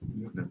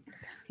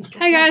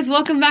Hi guys,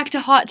 welcome back to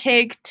Hot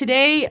Take.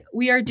 Today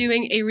we are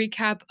doing a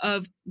recap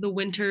of the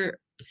winter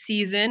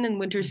season and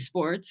winter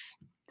sports.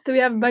 So we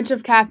have a bunch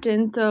of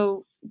captains,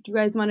 so do you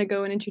guys want to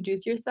go and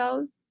introduce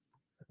yourselves?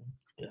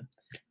 Yeah.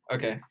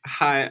 Okay.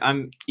 Hi,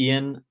 I'm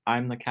Ian.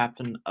 I'm the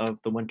captain of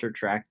the winter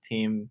track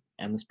team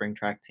and the spring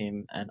track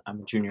team, and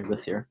I'm a junior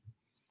this year.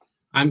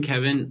 I'm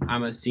Kevin.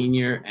 I'm a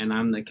senior, and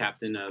I'm the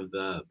captain of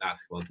the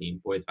basketball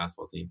team, boys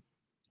basketball team.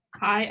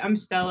 Hi, I'm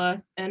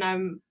Stella, and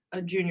I'm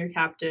a junior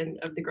captain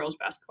of the girls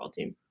basketball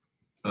team.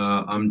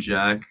 I'm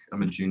Jack.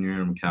 I'm a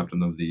junior. I'm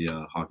captain of the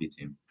hockey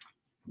team.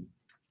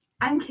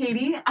 I'm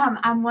Katie.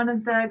 I'm one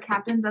of the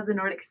captains of the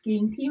Nordic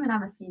skiing team, and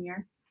I'm a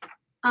senior.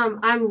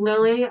 I'm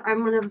Lily.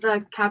 I'm one of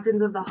the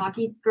captains of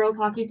the girls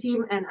hockey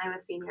team, and I'm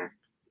a senior.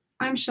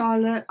 I'm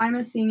Charlotte. I'm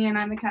a senior, and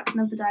I'm the captain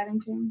of the diving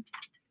team.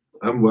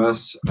 I'm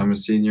Wes. I'm a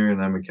senior,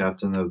 and I'm a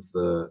captain of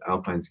the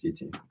alpine ski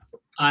team.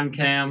 I'm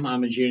Cam.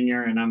 I'm a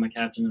junior, and I'm a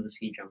captain of the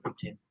ski jumping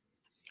team.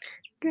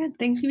 Good.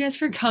 Thank you guys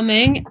for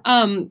coming.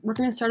 We're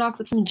going to start off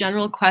with some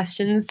general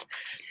questions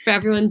for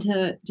everyone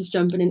to just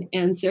jump in and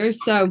answer.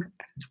 So,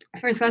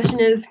 first question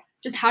is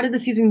just how did the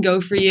season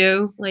go for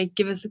you? Like,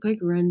 give us a quick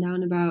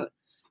rundown about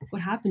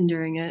what happened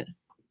during it.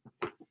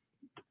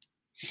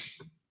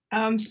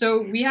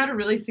 So we had a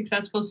really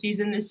successful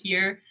season this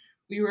year.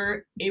 We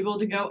were able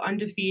to go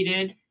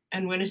undefeated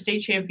and win a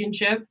state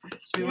championship.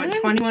 So we went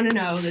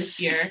 21-0 this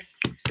year,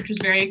 which was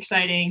very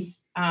exciting,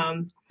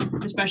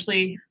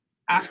 especially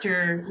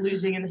after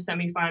losing in the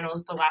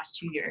semifinals the last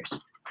 2 years.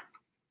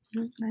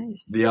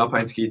 Nice. The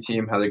alpine ski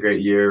team had a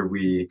great year.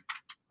 We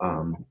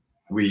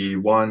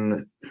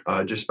won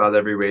just about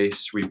every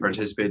race we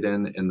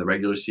participated in the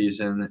regular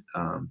season,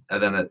 and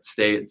then at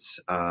states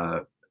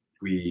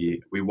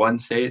we won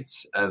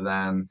states, and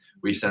then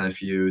we sent a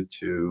few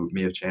to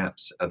Meet of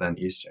Champs and then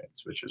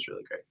Easterns, which was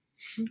really great.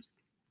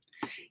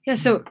 Yeah,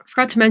 so I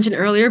forgot to mention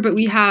earlier, but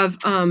we have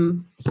I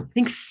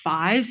think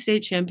 5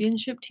 state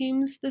championship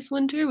teams this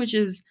winter, which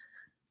is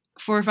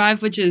 4 or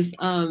 5, which is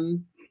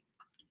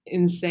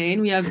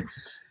insane. We have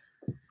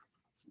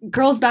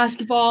girls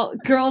basketball,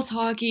 girls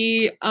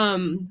hockey,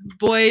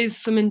 boys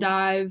swim and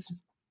dive,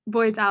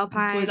 Boys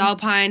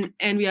alpine,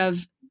 and we have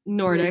boys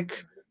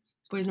Nordic,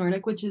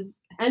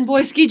 and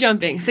boys ski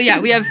jumping. So yeah,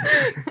 we have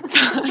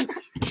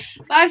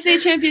 5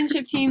 state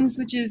championship teams,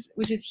 which is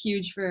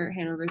huge for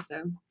Hanover.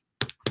 So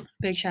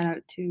big shout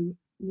out to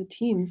the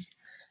teams.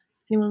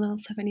 Anyone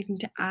else have anything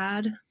to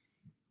add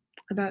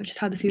about just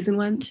how the season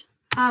went?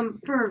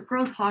 For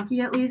girls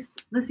hockey, at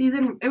least, the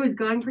season, it was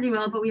going pretty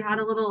well, but we had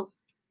a little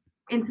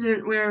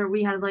incident where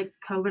we had like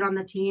COVID on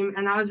the team,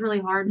 and that was really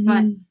hard.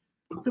 But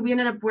so we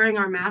ended up wearing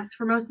our masks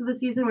for most of the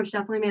season, which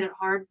definitely made it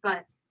hard,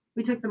 but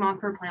we took them off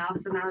for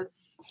playoffs, and that was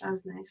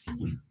nice.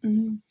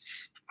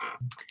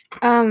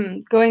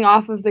 Going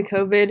off of the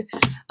COVID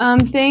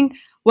thing,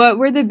 what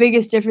were the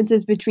biggest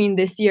differences between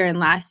this year and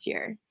last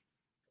year?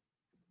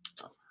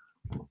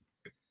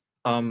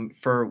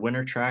 For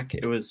winter track,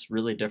 it was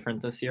really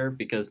different this year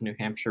because New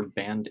Hampshire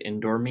banned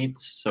indoor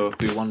meets. So if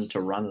we wanted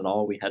to run at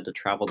all, we had to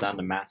travel down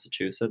to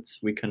Massachusetts.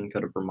 We couldn't go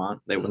to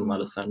Vermont; they wouldn't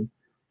let us in.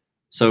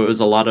 So it was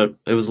a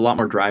lot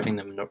more driving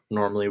than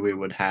normally we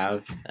would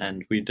have,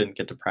 and we didn't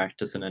get to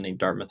practice in any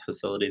Dartmouth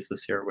facilities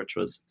this year, which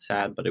was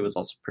sad. But it was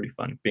also pretty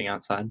fun being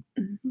outside.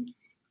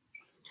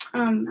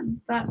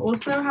 That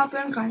also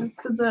happened kind of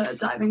for the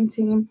diving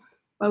team,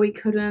 where we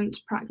couldn't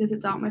practice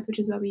at Dartmouth, which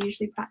is where we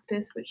usually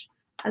practice, which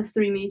has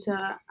 3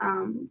 meter,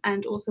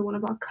 and also one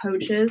of our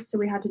coaches. So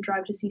we had to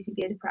drive to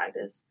CCBA to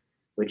practice,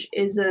 which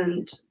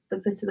isn't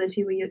the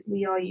facility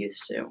we are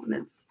used to, and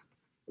it's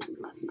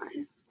less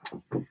nice.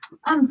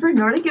 For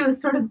Nordic, it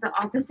was sort of the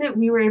opposite.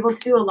 We were able to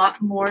do a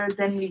lot more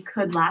than we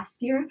could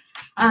last year.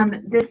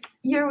 This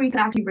year we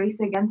could actually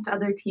race against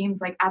other teams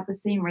like at the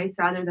same race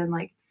rather than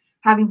like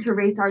having to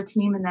race our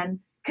team and then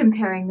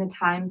comparing the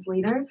times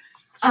later.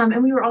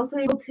 And we were also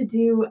able to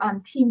do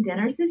team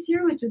dinners this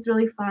year, which was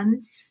really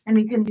fun, and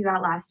we couldn't do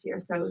that last year.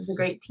 So it was a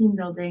great team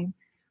building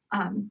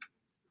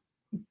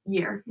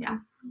year. Yeah.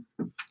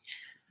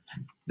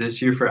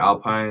 This year for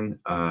alpine,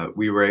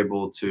 we were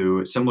able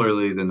to,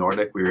 similarly the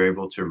Nordic, we were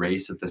able to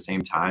race at the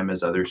same time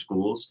as other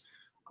schools,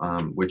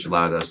 which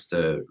allowed us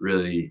to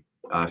really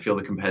feel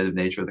the competitive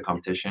nature of the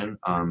competition.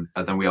 And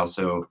then we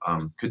also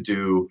could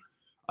do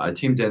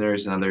team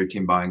dinners and other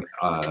team bonding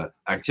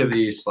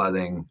activities,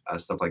 sledding,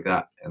 stuff like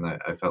that. And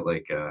I felt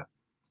like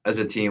as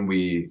a team,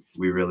 we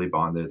really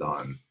bonded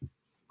on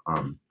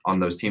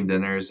those team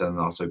dinners and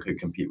also could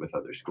compete with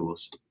other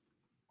schools.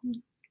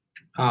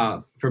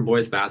 For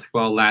boys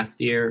basketball, last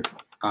year it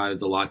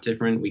was a lot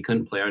different. We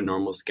couldn't play our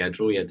normal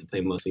schedule. We had to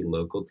play mostly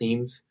local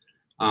teams.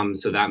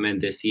 So that meant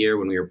this year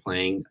when we were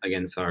playing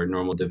against our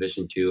normal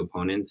Division II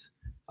opponents,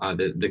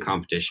 the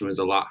competition was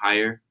a lot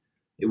higher.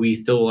 We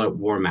still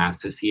wore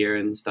masks this year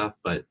and stuff,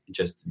 but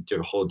just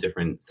a whole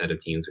different set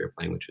of teams we were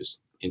playing, which was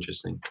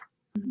interesting.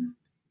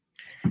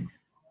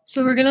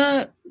 So we're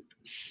gonna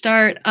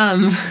start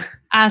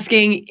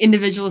asking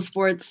individual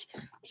sports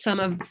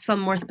some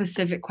more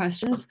specific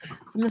questions. So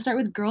I'm gonna start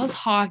with girls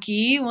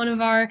hockey, one of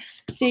our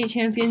state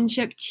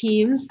championship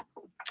teams.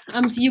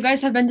 So you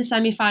guys have been to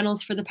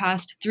semifinals for the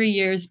past 3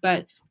 years,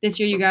 but this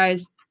year you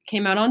guys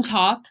came out on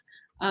top.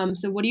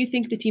 So what do you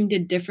think the team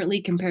did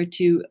differently compared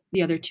to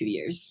the other 2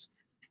 years?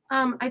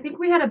 I think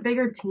we had a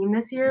bigger team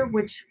this year,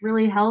 which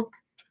really helped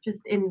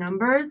just in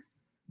numbers.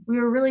 We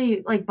were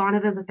really like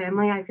bonded as a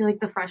family. I feel like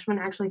the freshmen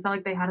actually felt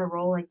like they had a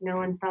role, like no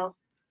one felt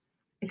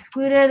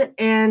excluded.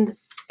 And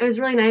it was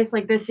really nice.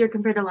 Like this year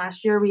compared to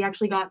last year, we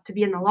actually got to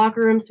be in the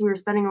locker room. So we were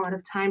spending a lot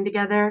of time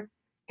together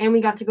and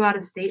we got to go out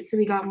of state. So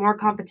we got more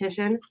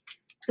competition.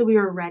 So we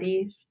were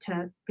ready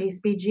to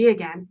face BG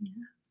again.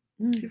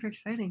 Super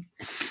exciting.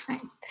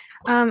 Nice.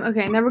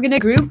 Okay, and then we're gonna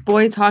group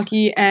boys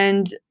hockey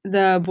and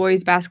the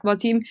boys basketball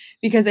team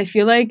because I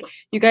feel like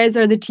you guys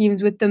are the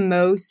teams with the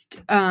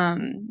most,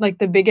 like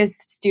the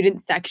biggest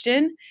student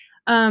section.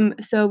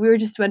 So we were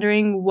just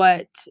wondering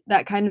what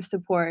that kind of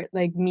support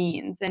like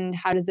means and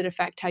how does it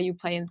affect how you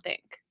play and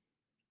think.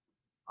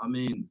 I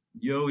mean,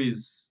 you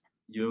always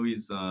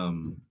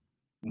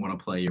want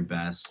to play your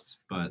best,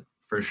 but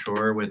for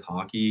sure with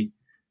hockey,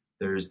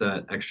 there's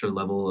that extra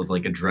level of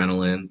like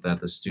adrenaline that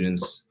the student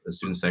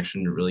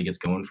section really gets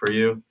going for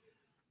you.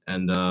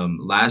 And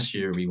last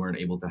year we weren't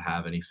able to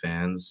have any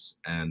fans,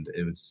 and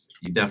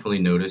you definitely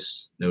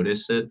notice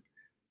it.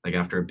 Like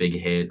after a big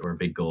hit or a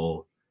big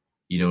goal,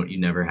 you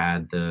never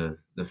had the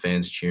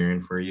fans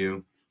cheering for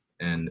you.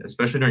 And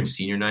especially during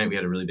senior night, we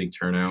had a really big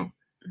turnout.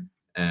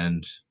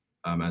 And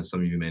as some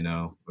of you may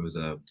know, it was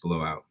a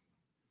blowout.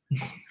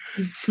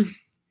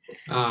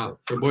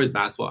 For boys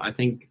basketball, I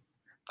think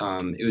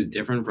it was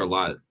different for a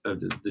lot of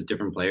the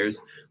different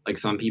players. Like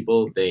some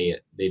people, they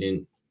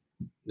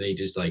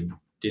just like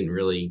didn't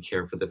really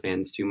care for the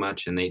fans too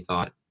much, and they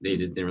thought they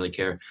just didn't really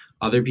care.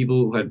 Other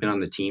people who had been on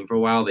the team for a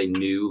while, they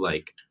knew,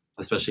 like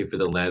especially for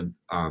the Leb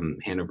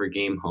Hanover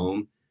game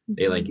home,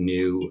 they like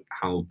knew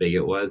how big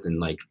it was, and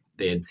like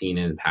they had seen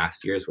it in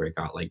past years where it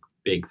got like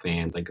big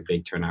fans, like a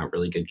big turnout,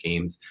 really good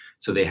games.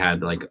 So they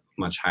had like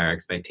much higher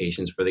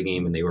expectations for the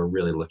game, and they were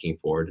really looking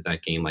forward to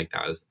that game. Like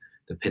that was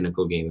the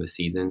pinnacle game of the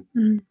season.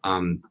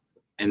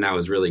 And that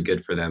was really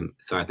good for them.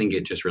 So I think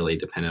it just really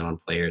depended on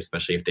players,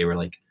 especially if they were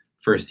like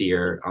first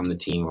year on the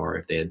team or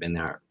if they had been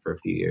there for a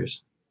few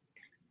years.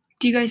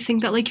 Do you guys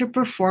think that like your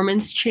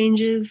performance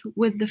changes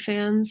with the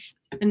fans?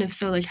 And if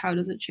so, like how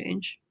does it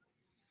change?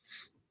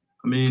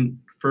 I mean,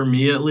 for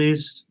me at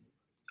least,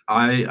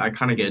 I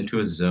kind of get into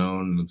a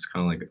zone. It's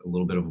kind of like a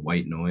little bit of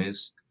white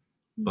noise.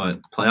 But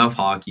playoff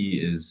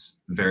hockey is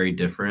very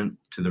different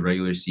to the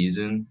regular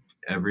season.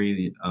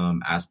 Every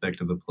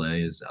aspect of the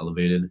play is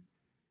elevated,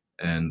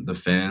 and the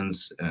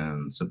fans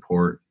and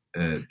support,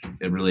 it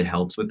really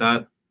helps with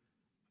that.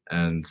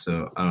 And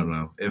so I don't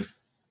know, if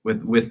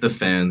with the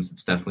fans,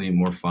 it's definitely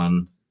more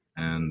fun,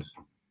 and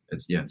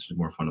it's just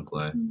more fun to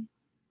play.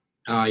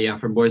 Yeah,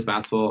 for boys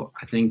basketball,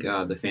 I think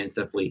the fans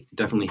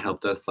definitely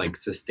helped us like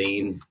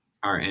sustain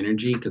our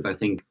energy, because I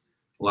think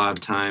a lot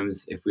of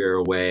times if we were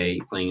away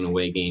playing an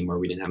away game where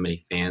we didn't have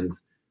many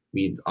fans,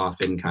 we'd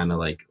often kind of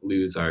like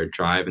lose our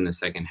drive in the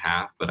second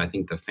half. But I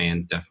think the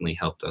fans definitely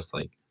helped us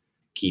like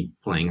keep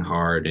playing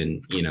hard,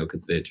 and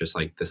because they're just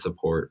like the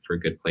support for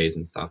good plays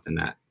and stuff, and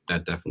that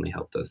definitely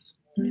helped us.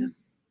 Yeah.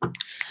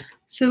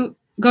 So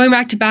going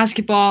back to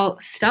basketball,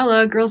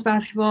 Stella, girls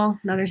basketball,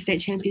 another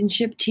state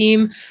championship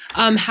team.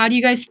 How do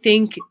you guys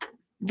think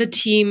the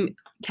team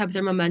kept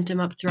their momentum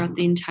up throughout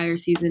the entire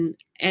season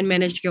and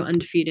managed to go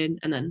undefeated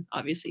and then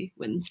obviously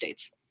win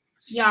states?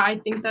 Yeah, I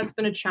think that's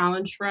been a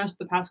challenge for us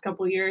the past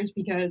couple of years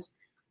because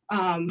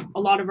a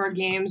lot of our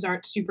games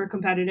aren't super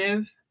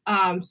competitive.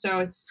 So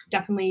it's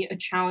definitely a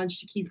challenge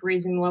to keep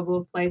raising the level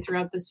of play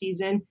throughout the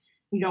season.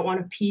 You don't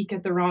want to peak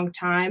at the wrong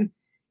time.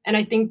 And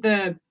I think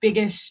the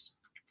biggest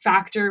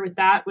factor with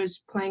that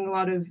was playing a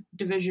lot of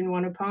Division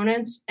I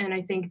opponents. And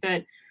I think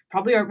that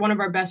probably one of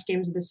our best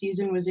games of the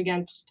season was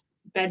against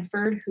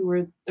Bedford, who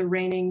were the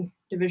reigning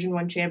Division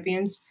I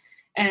champions.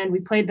 And we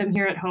played them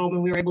here at home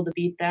and we were able to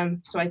beat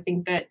them. So I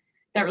think that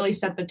really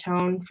set the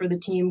tone for the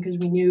team because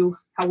we knew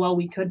how well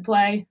we could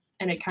play.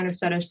 And it kind of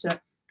set us to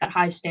that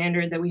high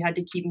standard that we had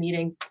to keep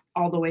meeting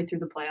all the way through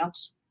the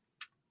playoffs.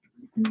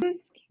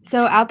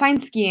 So alpine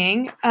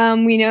skiing,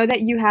 we know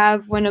that you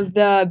have one of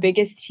the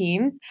biggest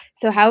teams.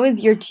 So how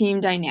is your team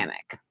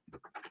dynamic?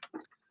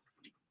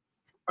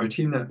 Our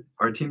team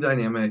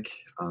dynamic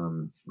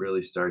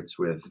really starts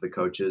with the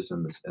coaches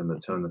and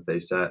the tone that they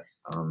set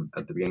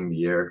at the beginning of the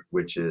year,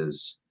 which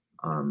is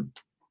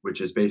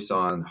based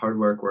on hard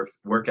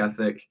work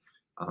ethic,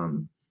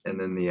 and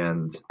in the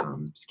end,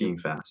 skiing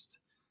fast.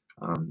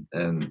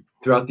 And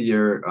throughout the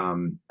year,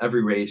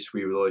 every race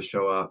we would always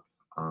show up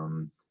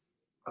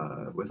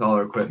with all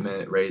our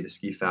equipment ready to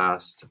ski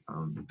fast.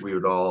 We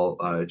would all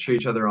cheer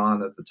each other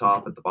on at the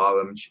top, at the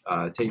bottom,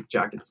 take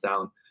jackets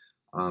down.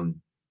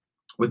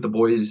 With the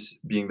boys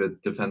being the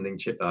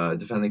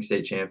defending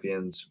state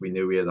champions, we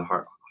knew we had a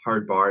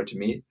hard bar to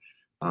meet.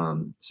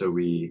 So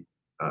we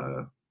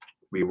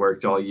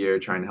worked all year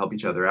trying to help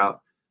each other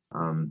out.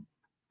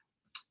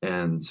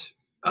 And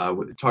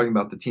talking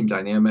about the team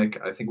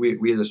dynamic, I think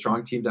we had a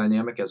strong team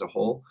dynamic as a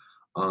whole.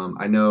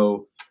 I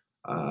know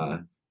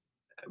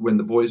when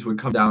the boys would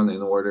come down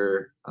in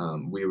order,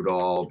 we would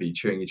all be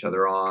cheering each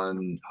other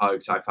on,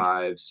 hugs, high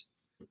fives,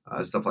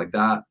 stuff like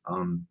that.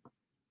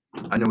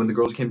 I know when the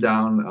girls came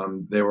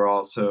down, they were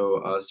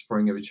also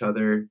supporting of each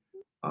other.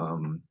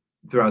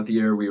 Throughout the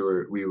year, we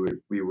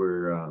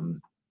were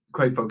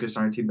quite focused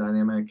on our team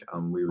dynamic.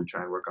 We would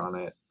try and work on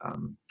it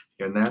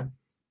here and there.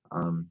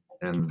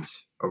 And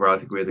overall, I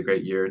think we had a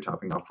great year,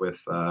 topping off with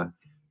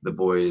the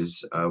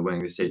boys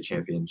winning the state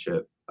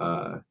championship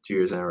 2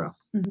 years in a row.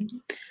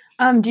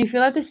 Do you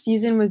feel that the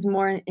season was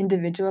more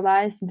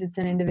individualized since it's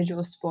an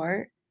individual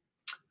sport?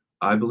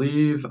 I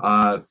believe.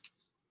 I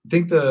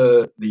think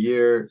the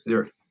year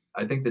there.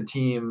 I think the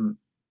team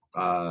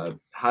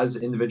has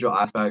individual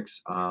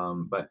aspects,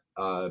 but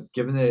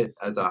given it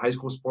as a high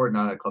school sport,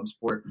 not a club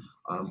sport,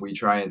 we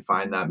try and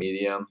find that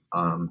medium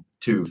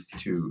to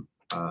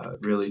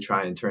really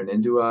try and turn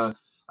into a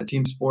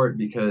team sport,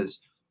 because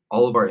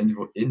all of our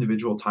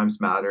individual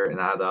times matter and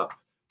add up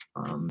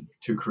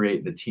to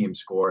create the team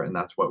score, and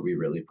that's what we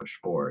really push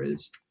for,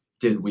 is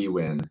did we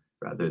win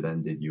rather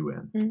than did you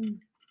win.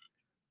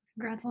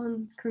 Congrats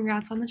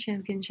on the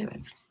championship.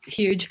 It's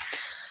huge.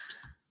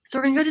 So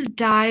we're gonna go to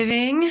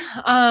diving,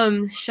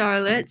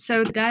 Charlotte.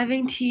 So the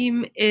diving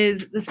team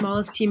is the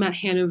smallest team at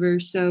Hanover.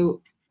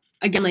 So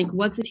again, like,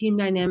 what's the team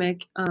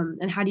dynamic,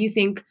 and how do you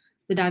think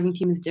the diving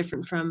team is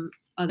different from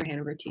other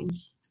Hanover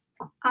teams?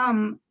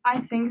 I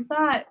think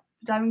that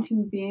diving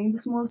team being the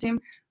smallest team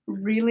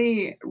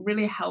really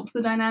helps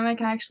the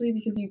dynamic, actually,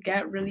 because you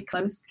get really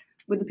close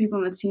with the people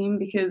on the team,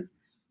 because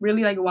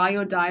really, like, while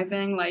you're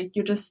diving, like,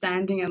 you're just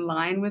standing in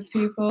line with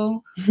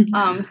people.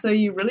 So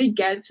you really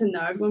get to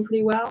know everyone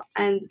pretty well.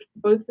 And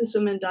both the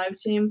swim and dive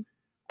team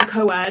are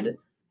co-ed,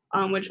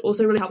 which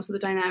also really helps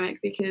with the dynamic,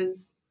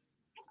 because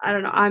I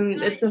don't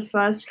know, it's the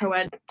first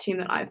co-ed team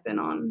that I've been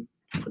on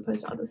as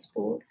opposed to other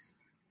sports.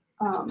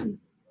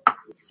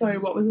 Sorry,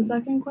 what was the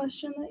second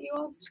question that you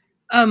asked?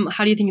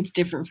 How do you think it's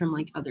different from,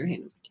 like, other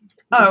Hanover teams?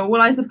 Oh,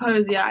 well, I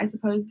suppose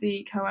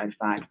the co-ed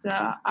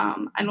factor,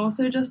 and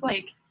also just,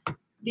 like,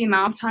 the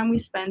amount of time we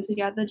spend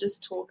together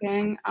just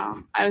talking.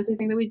 I also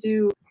think that we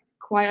do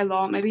quite a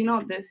lot, maybe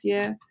not this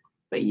year,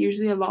 but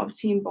usually a lot of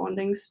team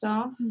bonding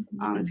stuff.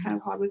 It's kind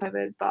of hard with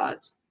COVID,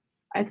 but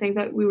I think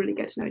that we really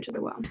get to know each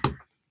other well.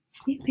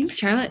 Thanks,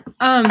 Charlotte.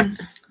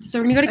 So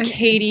we're gonna go to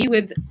Katie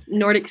with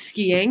Nordic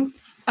skiing.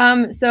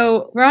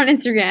 So we're on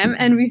Instagram,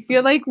 and we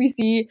feel like we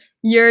see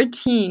your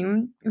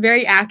team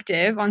very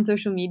active on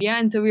social media,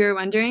 and so we were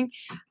wondering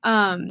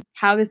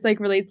how this, like,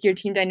 relates to your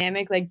team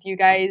dynamic. Like, do you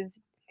guys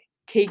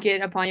take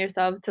it upon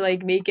yourselves to,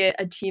 like, make it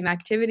a team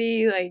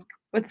activity? Like,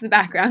 what's the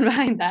background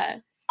behind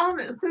that?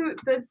 So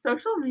the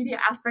social media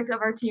aspect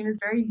of our team is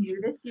very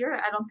new this year.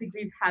 I don't think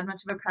we've had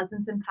much of a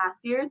presence in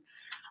past years.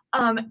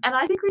 And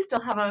I think we still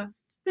have a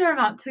fair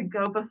amount to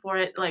go before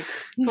it, like,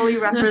 fully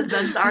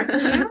represents our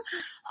team.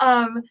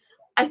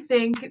 I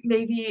think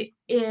maybe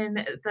in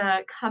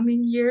the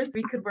coming years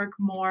we could work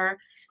more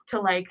to,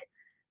 like,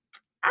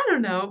 I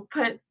don't know,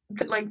 put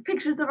like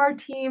pictures of our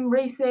team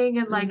racing,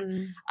 and like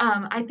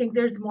I think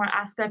there's more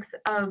aspects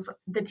of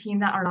the team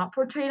that are not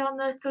portrayed on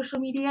the social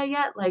media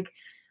yet. Like,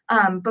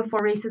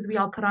 before races we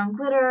all put on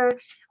glitter,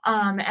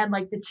 and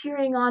like the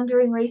cheering on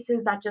during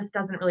races, that just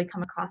doesn't really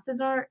come across as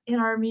in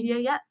our media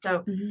yet.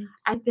 So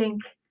I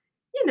think,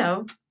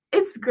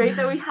 it's great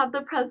that we have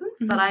the presence,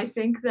 but I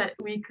think that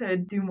we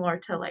could do more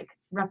to, like,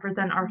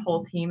 represent our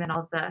whole team and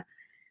all the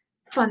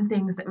fun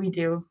things that we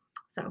do.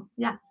 So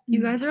yeah.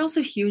 You guys are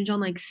also huge on,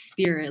 like,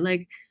 spirit.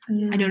 Like,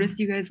 I noticed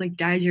you guys, like,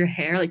 dyed your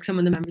hair. Like, some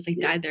of the members, like,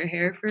 dyed their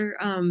hair for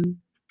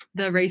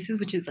the races,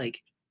 which is,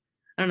 like,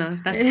 I don't know.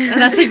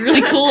 That's like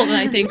really cool,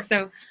 I think.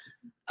 So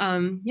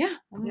yeah.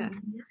 No,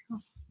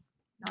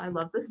 I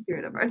love the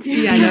spirit of our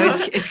team. Yeah, no,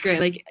 it's great.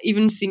 Like,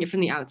 even seeing it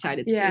from the outside,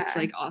 it's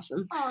like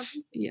awesome. Oh,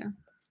 yeah.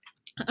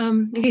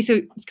 Okay, so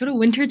let's go to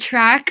winter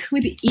track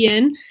with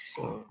Ian.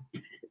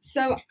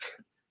 So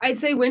I'd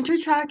say winter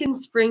track and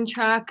spring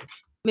track,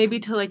 maybe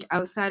to, like,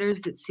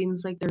 outsiders, it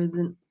seems like there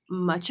isn't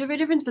much of a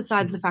difference,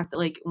 besides the fact that,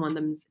 like, one of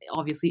them is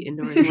obviously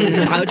indoors and one of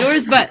them is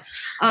outdoors. But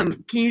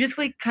can you just,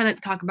 like, kind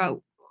of talk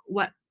about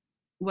what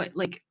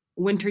like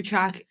winter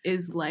track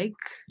is like?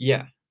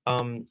 Yeah.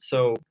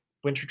 So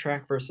winter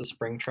track versus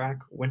spring track.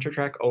 Winter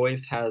track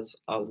always has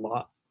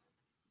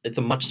it's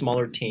a much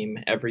smaller team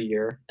every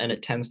year, and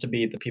it tends to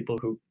be the people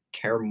who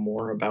care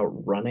more about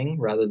running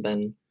rather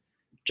than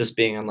just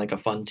being on, like, a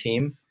fun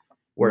team.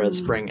 Whereas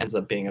spring ends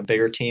up being a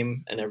bigger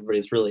team and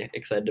everybody's really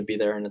excited to be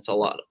there, and it's a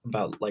lot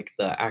about, like,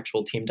 the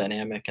actual team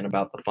dynamic and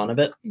about the fun of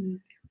it.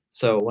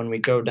 So when we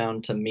go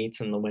down to meets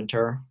in the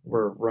winter,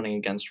 we're running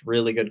against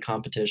really good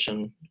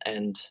competition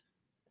and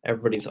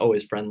everybody's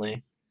always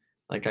friendly.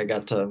 Like, I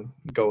got to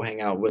go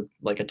hang out with,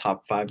 like, a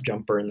top 5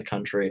 jumper in the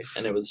country,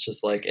 and it was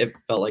just like, it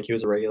felt like he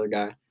was a regular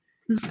guy.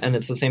 And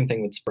it's the same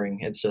thing with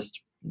spring. It's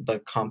just the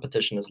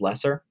competition is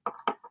lesser.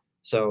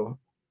 So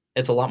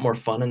it's a lot more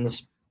fun in the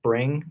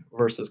spring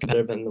versus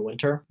competitive in the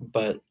winter.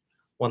 But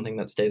one thing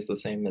that stays the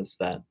same is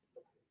that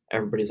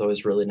everybody's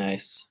always really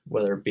nice,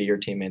 whether it be your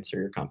teammates or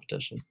your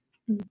competition.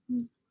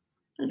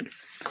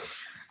 Thanks.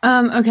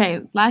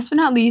 Okay, last but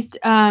not least,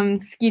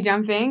 ski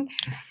jumping.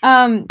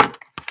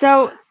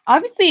 So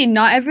obviously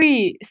not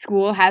every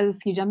school has a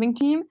ski jumping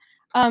team.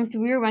 So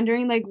we were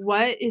wondering like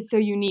what is so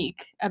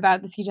unique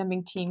about the ski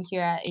jumping team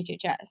here at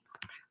HHS?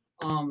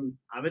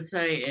 I would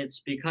say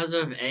it's because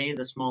of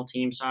the small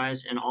team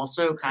size, and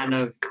also kind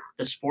of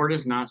the sport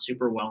is not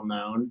super well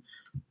known.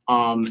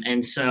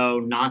 And so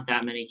not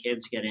that many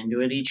kids get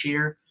into it each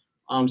year.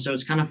 So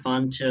it's kind of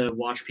fun to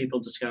watch people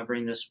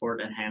discovering this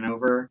sport at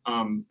Hanover.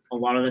 A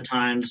lot of the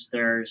times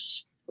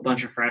there's a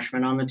bunch of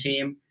freshmen on the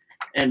team,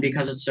 and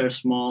because it's so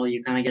small,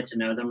 you kind of get to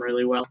know them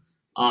really well.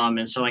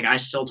 And so like I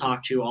still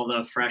talk to all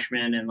the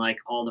freshmen and like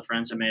all the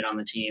friends I made on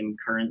the team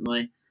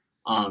currently.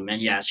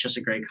 And yeah, it's just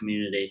a great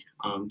community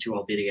to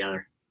all be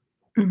together.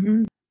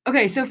 Mm-hmm.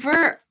 Okay, so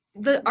for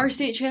our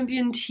state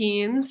champion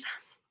teams,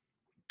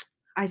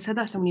 I said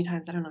that so many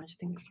times. I don't know. I just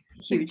think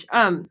it's huge.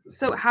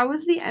 So how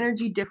is the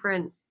energy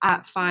different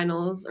at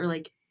finals or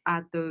like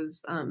at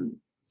those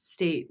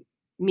state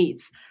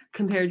meets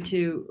compared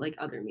to like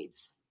other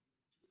meets?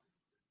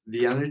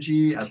 The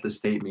energy at the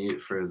state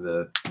meet for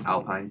the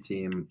Alpine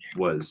team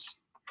was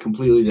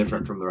completely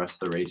different from the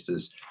rest of the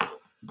races.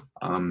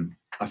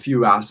 A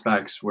few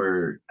aspects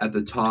were at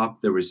the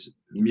top. There was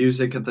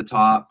music at the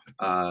top,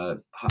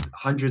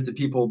 hundreds of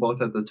people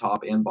both at the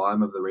top and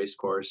bottom of the race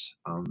course,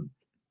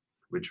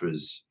 which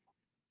was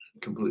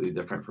completely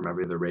different from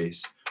every other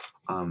race.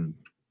 There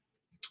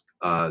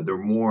were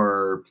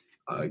more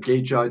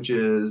gay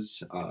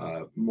judges,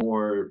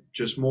 more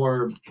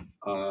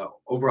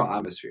overall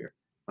atmosphere.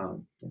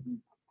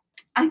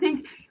 I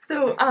think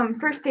so.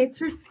 For states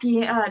for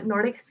ski,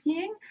 Nordic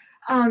skiing,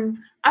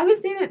 I would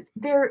say that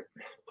they're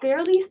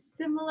fairly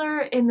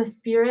similar in the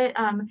spirit.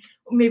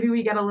 Maybe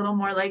we get a little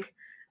more like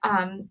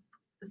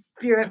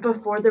spirit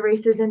before the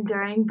races and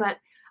during, but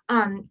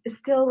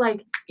still,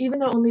 like even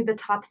though only the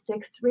top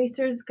 6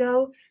 racers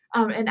go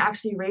and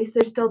actually race,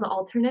 there's still the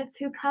alternates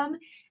who come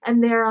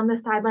and they're on the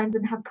sidelines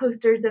and have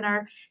posters and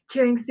are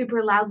cheering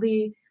super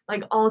loudly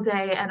like all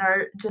day and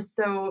are just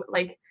so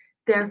like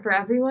there for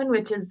everyone,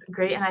 which is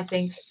great and I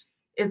think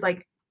is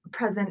like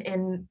present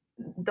in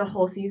the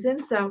whole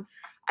season. So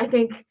I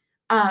think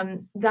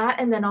that,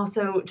 and then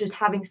also just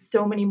having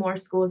so many more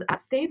schools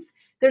at states,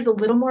 there's a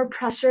little more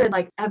pressure,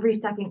 like every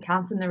second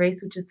counts in the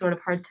race, which is sort of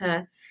hard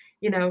to,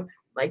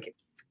 like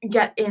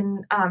get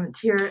in to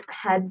your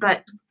head.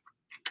 But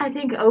I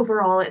think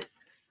overall it's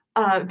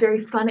a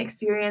very fun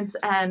experience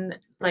and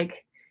like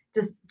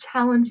just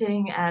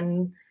challenging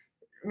and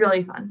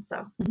really fun.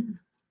 So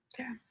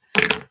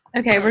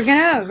Okay, we're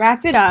gonna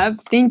wrap it up.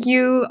 Thank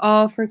you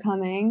all for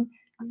coming.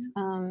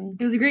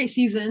 It was a great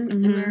season,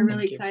 and we're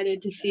really Thank you.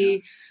 excited to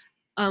see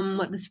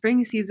what the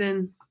spring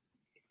season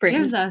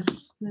gives us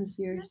this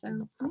year.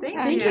 So thank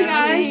thank you. you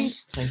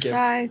guys. Thank you.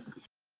 Bye.